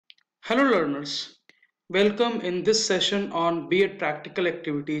Hello learners, welcome in this session on B.Ed Practical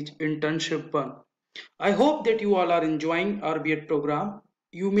Activities Internship-I. I hope that you all are enjoying our B.Ed program.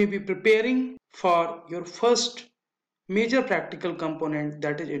 You may be preparing for your first major practical component,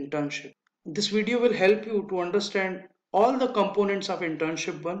 that is internship. This video will help you to understand all the components of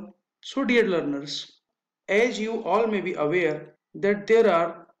Internship-I. So dear learners, as you all may be aware that there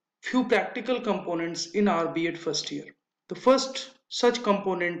are few practical components in our B.Ed first year. The first such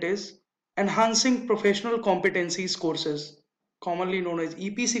component is Enhancing Professional Competencies courses, commonly known as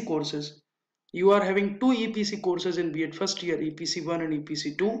EPC courses. You are having two EPC courses in B.Ed first year, EPC 1 and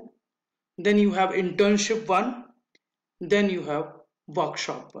EPC 2. Then you have Internship 1, then you have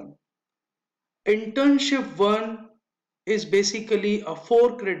Workshop 1. Internship 1 is basically a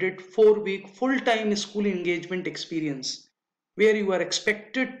 4-credit, 4-week full-time school engagement experience where you are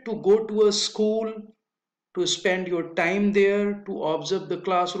expected to go to a school, to spend your time there, to observe the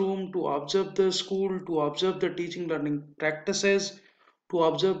classroom, to observe the school, to observe the teaching learning practices, to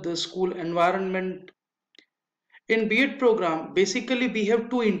observe the school environment. In B.Ed program, basically we have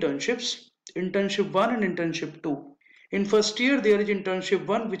two internships, Internship 1 and Internship 2. In first year, there is Internship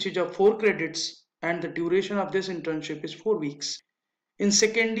 1, which is of 4 credits, and the duration of this internship is 4 weeks. In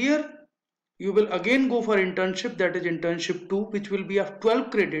second year, you will again go for internship, that is Internship 2, which will be of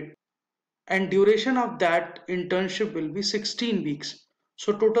 12 credit, and duration of that internship will be 16 weeks.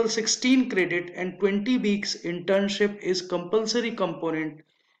 So total 16 credit and 20 weeks internship is compulsory component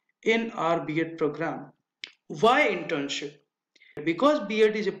in our B.Ed program. Why internship? Because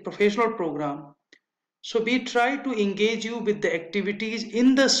B.Ed is a professional program, so we try to engage you with the activities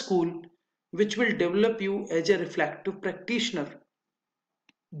in the school which will develop you as a reflective practitioner.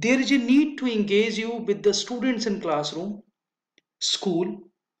 There is a need to engage you with the students in classroom, school,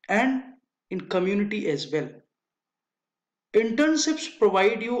 and in community as well. Internships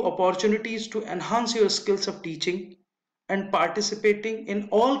provide you opportunities to enhance your skills of teaching and participating in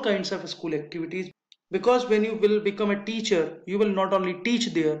all kinds of school activities, because when you will become a teacher, you will not only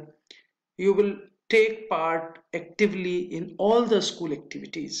teach there, you will take part actively in all the school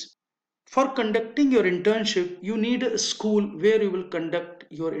activities. For conducting your internship, you need a school where you will conduct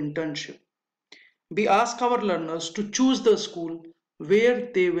your internship. We ask our learners to choose the school where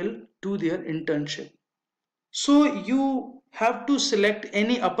they will do their internship. So you have to select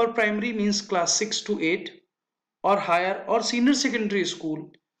any upper primary, means class 6 to 8, or higher or senior secondary school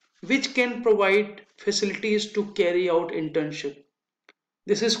which can provide facilities to carry out internship.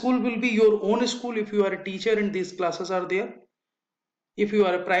 This school will be your own school if you are a teacher and these classes are there. If you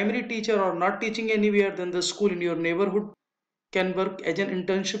are a primary teacher or not teaching anywhere, then the school in your neighborhood can work as an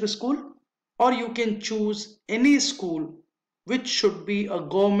internship school, or you can choose any school which should be a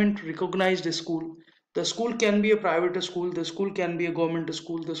government recognized school. The school can be a private school, the school can be a government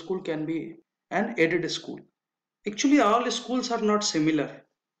school, the school can be an aided school. Actually, all schools are not similar.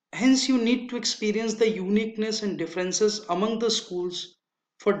 Hence, you need to experience the uniqueness and differences among the schools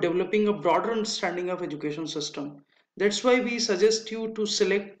for developing a broader understanding of education system. That's why we suggest you to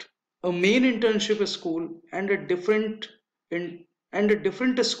select a main internship school and a different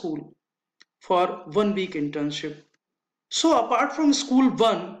school for 1 week internship. So apart from school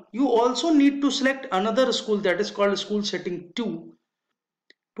 1, you also need to select another school, that is called school setting 2,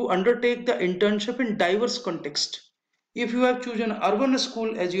 to undertake the internship in diverse context. If you have chosen urban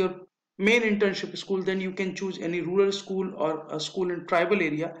school as your main internship school, then you can choose any rural school or a school in tribal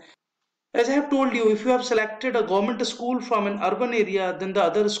area. As I have told you, if you have selected a government school from an urban area, then the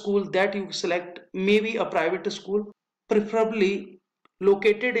other school that you select may be a private school, preferably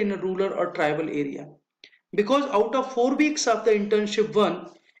located in a rural or tribal area. Because out of 4 weeks of the internship 1,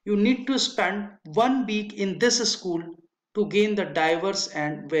 you need to spend 1 week in this school to gain the diverse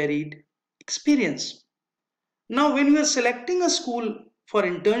and varied experience. Now, when you are selecting a school for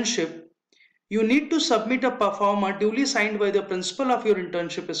internship, you need to submit a performa duly signed by the principal of your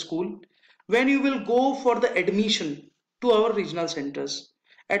internship school when you will go for the admission to our regional centers.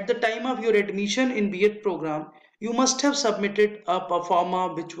 At the time of your admission in B.Ed program, you must have submitted a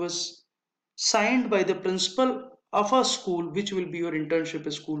performa which was signed by the principal of a school which will be your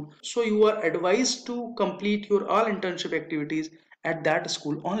internship school. So you are advised to complete your all internship activities at that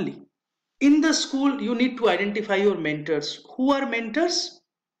school only. In the school, you need to identify your mentors. Who are mentors?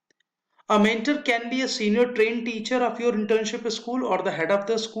 A mentor can be a senior trained teacher of your internship school or the head of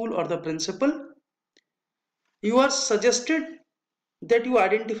the school or the principal. You are suggested that you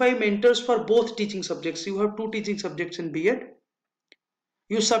identify mentors for both teaching subjects. You have two teaching subjects in B.Ed.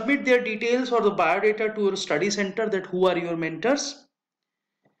 You submit their details or the biodata to your study center, that who are your mentors.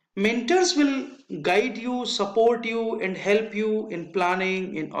 Mentors will guide you, support you, and help you in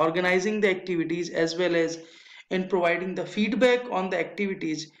planning, in organizing the activities, as well as in providing the feedback on the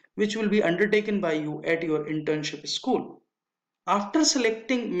activities which will be undertaken by you at your internship school. After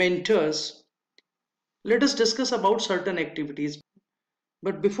selecting mentors, let us discuss about certain activities.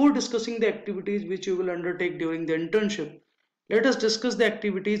 But before discussing the activities which you will undertake during the internship, let us discuss the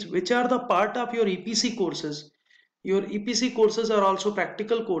activities which are the part of your EPC courses. Your EPC courses are also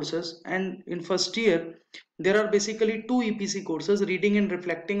practical courses, and in first year there are basically two EPC courses, reading and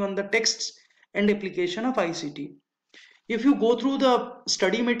reflecting on the texts and application of ICT. If you go through the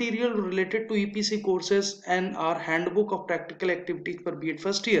study material related to EPC courses and our handbook of practical activities for B.Ed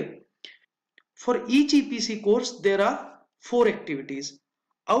first year, for each EPC course, there are four activities,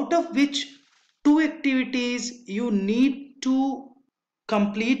 out of which two activities you need to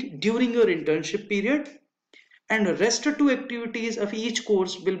complete during your internship period, and the rest two activities of each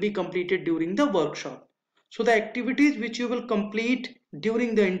course will be completed during the workshop. So the activities which you will complete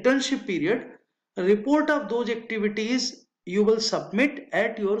during the internship period, a report of those activities you will submit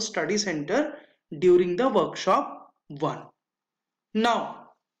at your study center during the workshop 1. Now,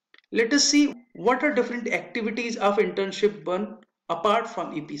 let us see what are different activities of internship 1 apart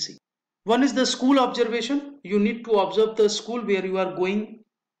from EPC. One is the school observation. You need to observe the school where you are going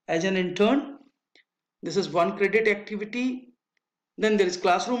as an intern. This is one credit activity. Then there is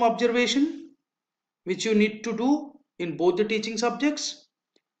classroom observation, which you need to do in both the teaching subjects.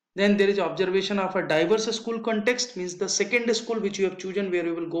 Then there is observation of a diverse school context, means the second school which you have chosen where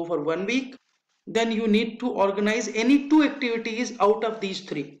you will go for 1 week. Then you need to organize any two activities out of these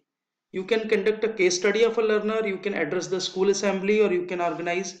three. You can conduct a case study of a learner, you can address the school assembly, or you can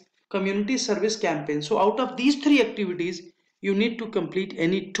organize community service campaign. So out of these three activities, you need to complete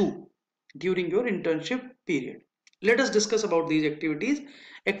any two during your internship period. Let us discuss about these activities.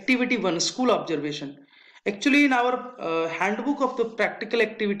 Activity 1, school observation. Actually, in our handbook of the practical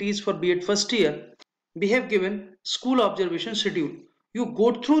activities for B.Ed first year, we have given school observation schedule. You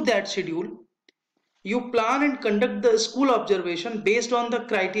go through that schedule. You plan and conduct the school observation based on the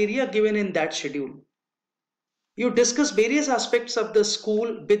criteria given in that schedule. You discuss various aspects of the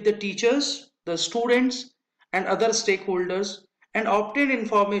school with the teachers, the students, and other stakeholders, and obtain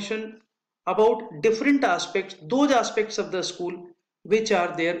information about different aspects, those aspects of the school which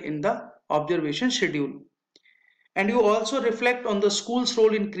are there in the observation schedule. And you also reflect on the school's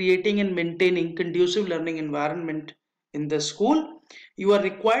role in creating and maintaining conducive learning environment in the school. You are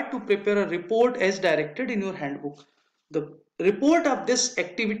required to prepare a report as directed in your handbook. The report of this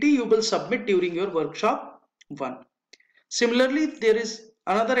activity you will submit during your workshop 1. Similarly, there is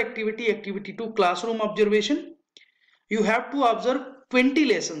another activity, activity 2, classroom observation. You have to observe 20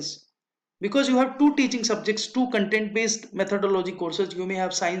 lessons because you have two teaching subjects, two content based methodology courses. You may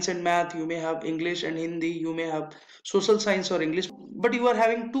have science and math, you may have English and Hindi, you may have social science or English, but you are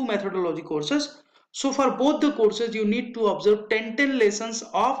having two methodology courses. So for both the courses, you need to observe 10 lessons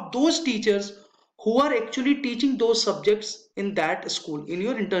of those teachers who are actually teaching those subjects in that school, in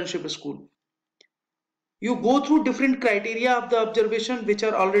your internship school. You go through different criteria of the observation which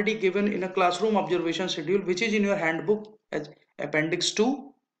are already given in a classroom observation schedule, which is in your handbook as appendix 2.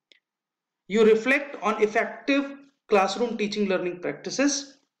 You reflect on effective classroom teaching learning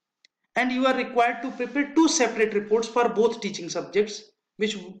practices, and you are required to prepare two separate reports for both teaching subjects,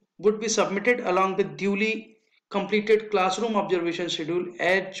 which would be submitted along with duly completed classroom observation schedule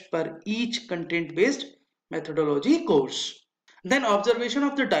as per each content based methodology course. Then observation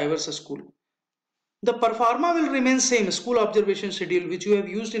of the diverse school. The performa will remain same, school observation schedule which you have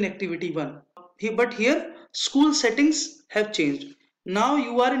used in activity 1. But here school settings have changed. Now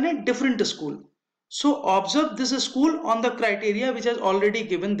you are in a different school. So observe this school on the criteria which is already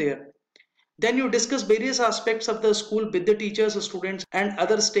given there. Then you discuss various aspects of the school with the teachers, students, and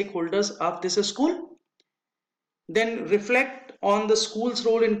other stakeholders of this school. Then reflect on the school's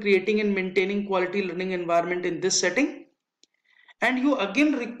role in creating and maintaining quality learning environment in this setting. And you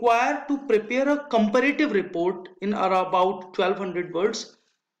again require to prepare a comparative report in about 1200 words,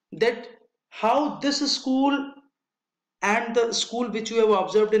 that how this school and the school which you have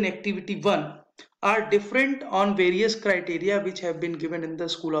observed in activity 1 are different on various criteria which have been given in the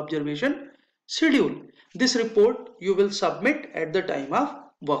school observation schedule. This report you will submit at the time of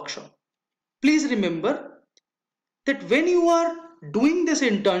workshop. Please remember that when you are doing this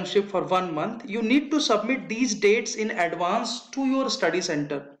internship for 1 month, you need to submit these dates in advance to your study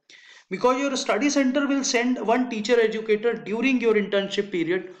center, because your study center will send one teacher educator during your internship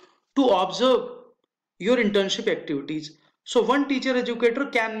period to observe your internship activities. So one teacher educator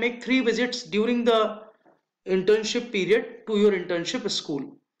can make 3 visits during the internship period to your internship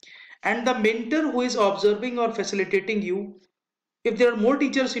school. And the mentor who is observing or facilitating you, if there are more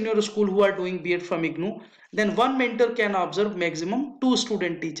teachers in your school who are doing B.Ed from IGNOU, then one mentor can observe maximum 2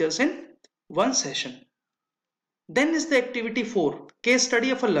 student teachers in one session. Then is the activity 4, case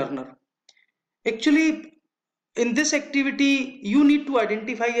study of a learner. Actually, in this activity, you need to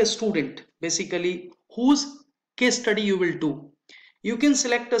identify a student, basically, whose case study you will do. You can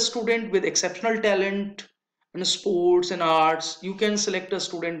select a student with exceptional talent in sports and arts. You can select a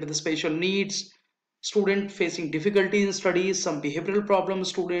student with special needs, student facing difficulty in studies, some behavioral problem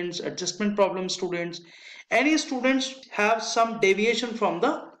students, adjustment problem students. Any students have some deviation from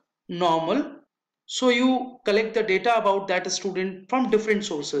the normal. So you collect the data about that student from different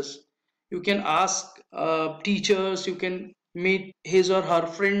sources. You can ask teachers, you can meet his or her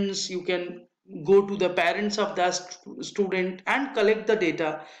friends, you can go to the parents of that student and collect the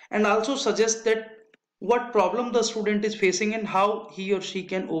data, and also suggest that what problem the student is facing and how he or she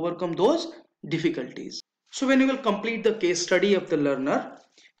can overcome those difficulties. So when you will complete the case study of the learner,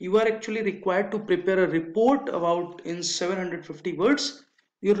 you are actually required to prepare a report about in 750 words.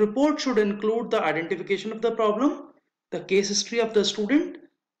 Your report should include the identification of the problem, the case history of the student,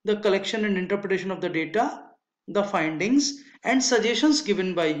 the collection and interpretation of the data, the findings and suggestions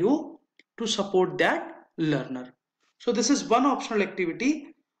given by you to support that learner. So this is one optional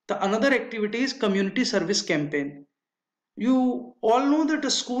activity. The another activity is community service campaign. You all know that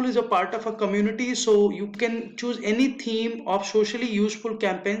a school is a part of a community, so you can choose any theme of socially useful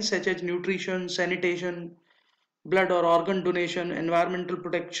campaigns such as nutrition, sanitation, blood or organ donation, environmental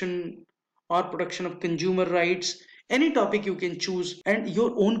protection, or protection of consumer rights. Any topic you can choose and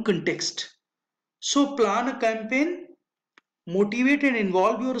your own context. So plan a campaign, motivate and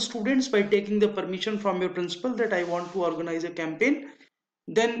involve your students by taking the permission from your principal that I want to organize a campaign.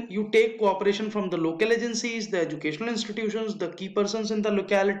 Then you take cooperation from the local agencies, the educational institutions, the key persons in the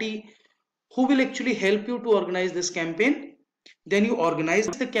locality who will actually help you to organize this campaign. Then you organize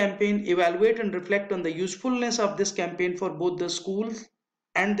the campaign, evaluate and reflect on the usefulness of this campaign for both the schools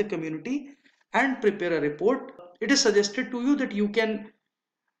and the community, and prepare a report. It is suggested to you that you can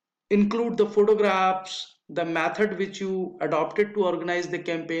include the photographs, the method which you adopted to organize the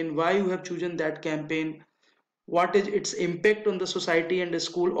campaign, why you have chosen that campaign, what is its impact on the society and the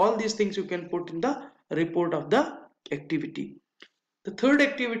school. All these things you can put in the report of the activity. The third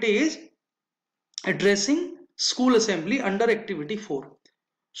activity is addressing school assembly under activity 4.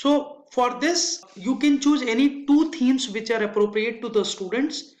 So for this you can choose any 2 themes which are appropriate to the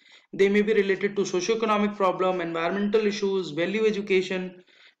students. They may be related to socio-economic problem, environmental issues, value education,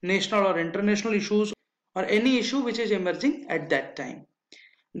 national or international issues, or any issue which is emerging at that time.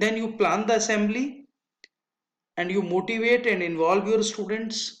 Then you plan the assembly and you motivate and involve your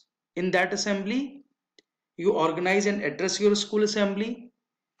students in that assembly. You organize and address your school assembly.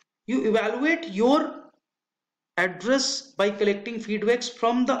 You evaluate your address by collecting feedbacks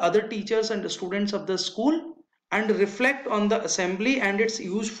from the other teachers and the students of the school, and reflect on the assembly and its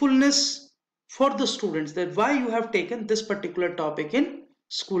usefulness for the students, that why you have taken this particular topic in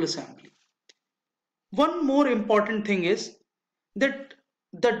school assembly. One more important thing is that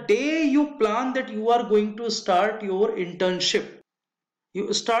the day you plan that you are going to start your internship,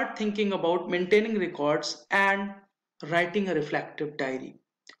 you start thinking about maintaining records and writing a reflective diary.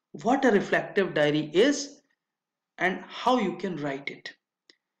 What a reflective diary is and how you can write it.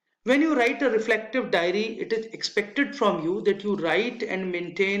 When you write a reflective diary, it is expected from you that you write and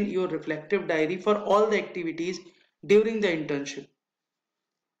maintain your reflective diary for all the activities during the internship,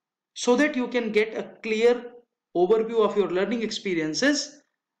 so that you can get a clear overview of your learning experiences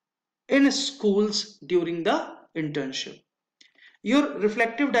in schools during the internship. Your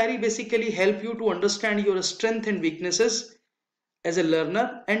reflective diary basically help you to understand your strengths and weaknesses as a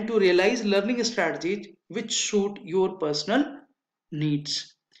learner and to realize learning strategies which suit your personal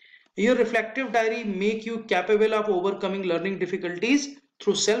needs. Your reflective diary make you capable of overcoming learning difficulties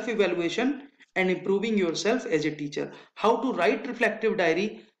through self-evaluation and improving yourself as a teacher. How to write reflective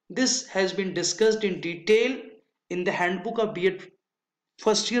diary? This has been discussed in detail in the handbook of B.Ed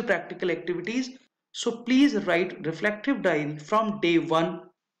first year practical activities. So please write reflective diary from day 1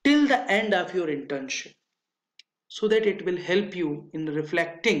 till the end of your internship, so that it will help you in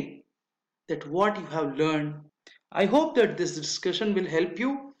reflecting that what you have learned. I hope that this discussion will help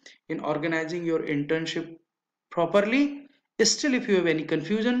you in organizing your internship properly. Still, if you have any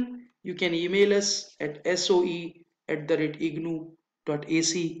confusion, you can email us at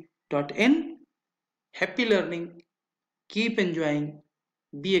soe@ignou.ac.in. Happy learning, keep enjoying,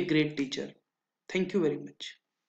 be a great teacher. Thank you very much.